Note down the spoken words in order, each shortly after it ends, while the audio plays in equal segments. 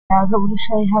I was able to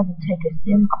show you how to take a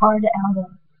SIM card out of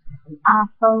an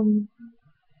iPhone.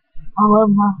 I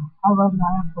love my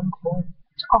iPhone cord.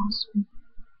 It's awesome.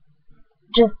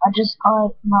 I just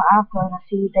got my iPhone a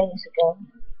few days ago.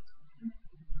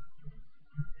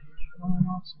 Really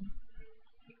awesome.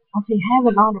 If you have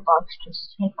an OtterBox,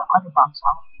 just take the OtterBox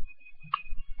off.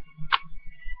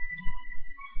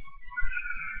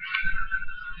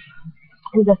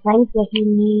 And the things that you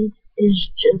need is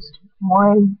just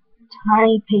one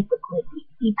tiny paperclip.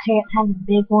 You can't have a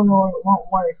big one or it won't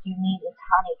work. You need a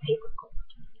tiny paperclip.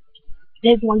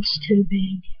 Big one's too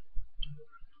big,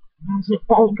 as it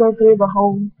won't go through the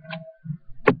hole.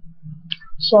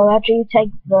 So after you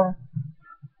take the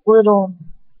little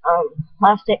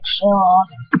plastic shell off,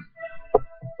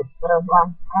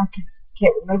 I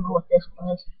can't remember what this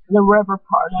was, the rubber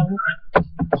part of it,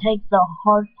 take the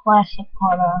hard plastic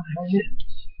part off of it.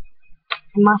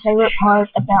 And my favorite part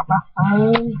about my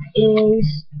phone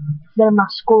is they're my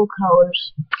school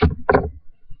colors.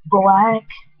 Black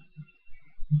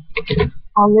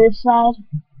on this side,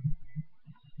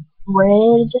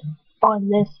 red on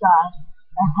this side.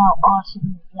 And how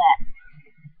awesome is that?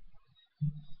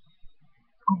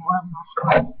 I love my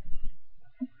phone.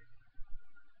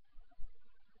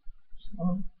 So,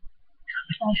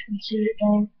 as you can see it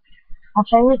there. My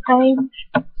favorite thing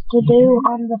to do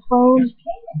on the phone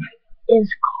is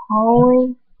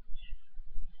calling,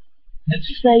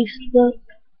 Facebook,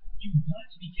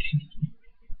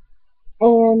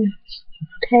 and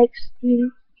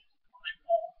texting,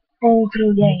 and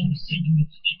some games.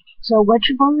 So what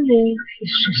you're going to do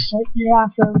is just set your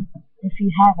iPhone, if you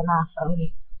have an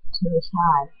iPhone, to the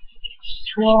side.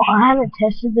 Well, I haven't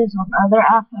tested this on other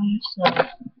iPhones, so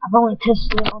I've only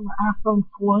tested it on the iPhone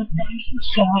 4,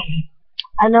 so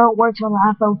I know it works on the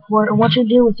iPhone 4. And what you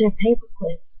do with your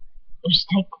paperclip, just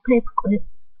take the paperclip,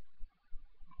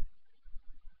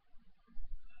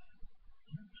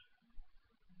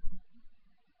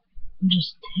 and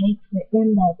just take the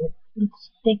end of it and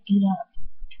stick it up.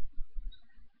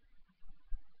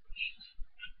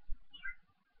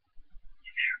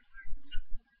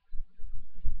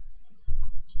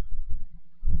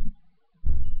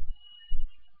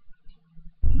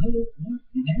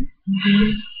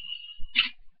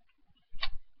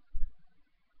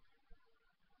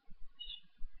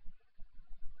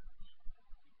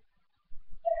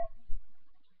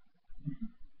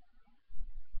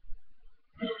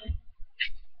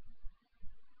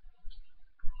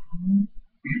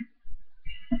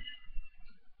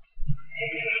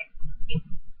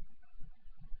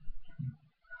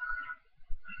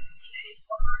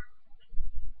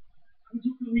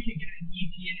 We can get an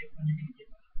EP in it when you're going to get it.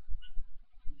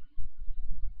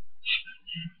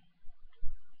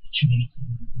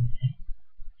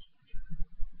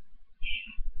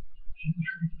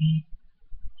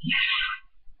 Yeah,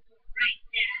 right,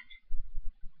 Dad.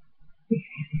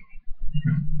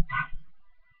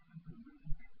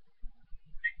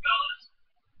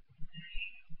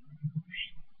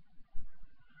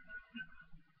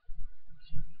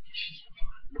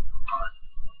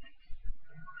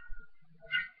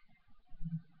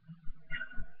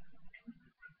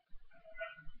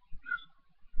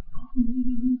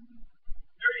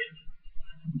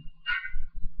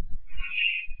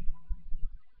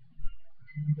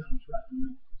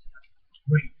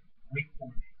 Wait for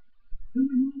me. Who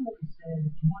always said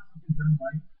if you want something done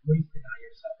right, waste it on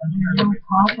yourself. Don't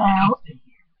pop out.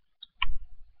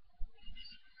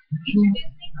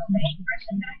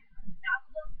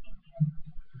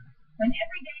 When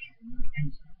every day is a new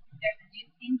adventure, there's a new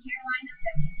skincare lineup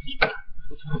that can keep up.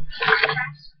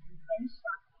 Fresh and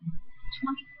strong.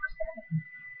 24/7.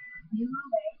 New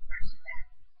Olay Fresh Back.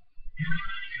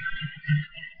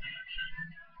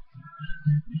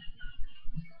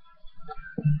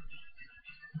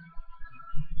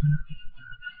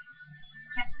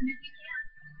 Catch them if you can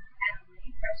at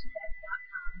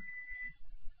OlayFreshBack.com.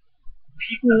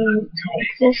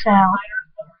 Take this out.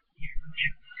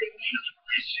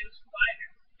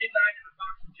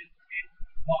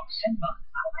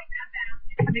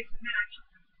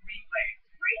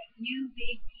 New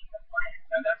big piece of life.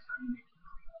 Now that's how you make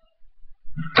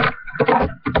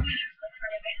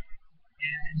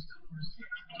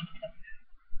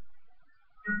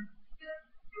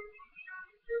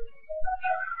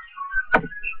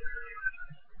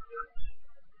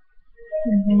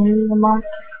and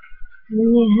then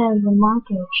you have the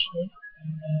micro chip.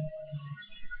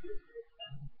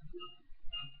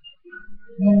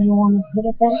 Then you want to put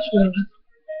it back here.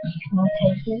 You want to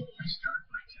take it,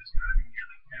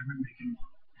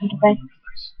 put it back to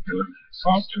the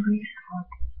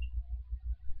pocket.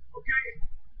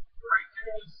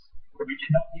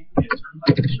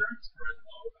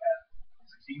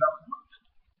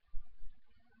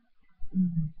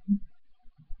 Mhm.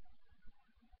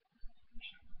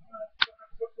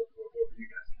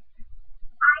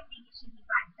 I think it should be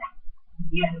 5 seconds.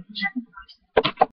 Yeah,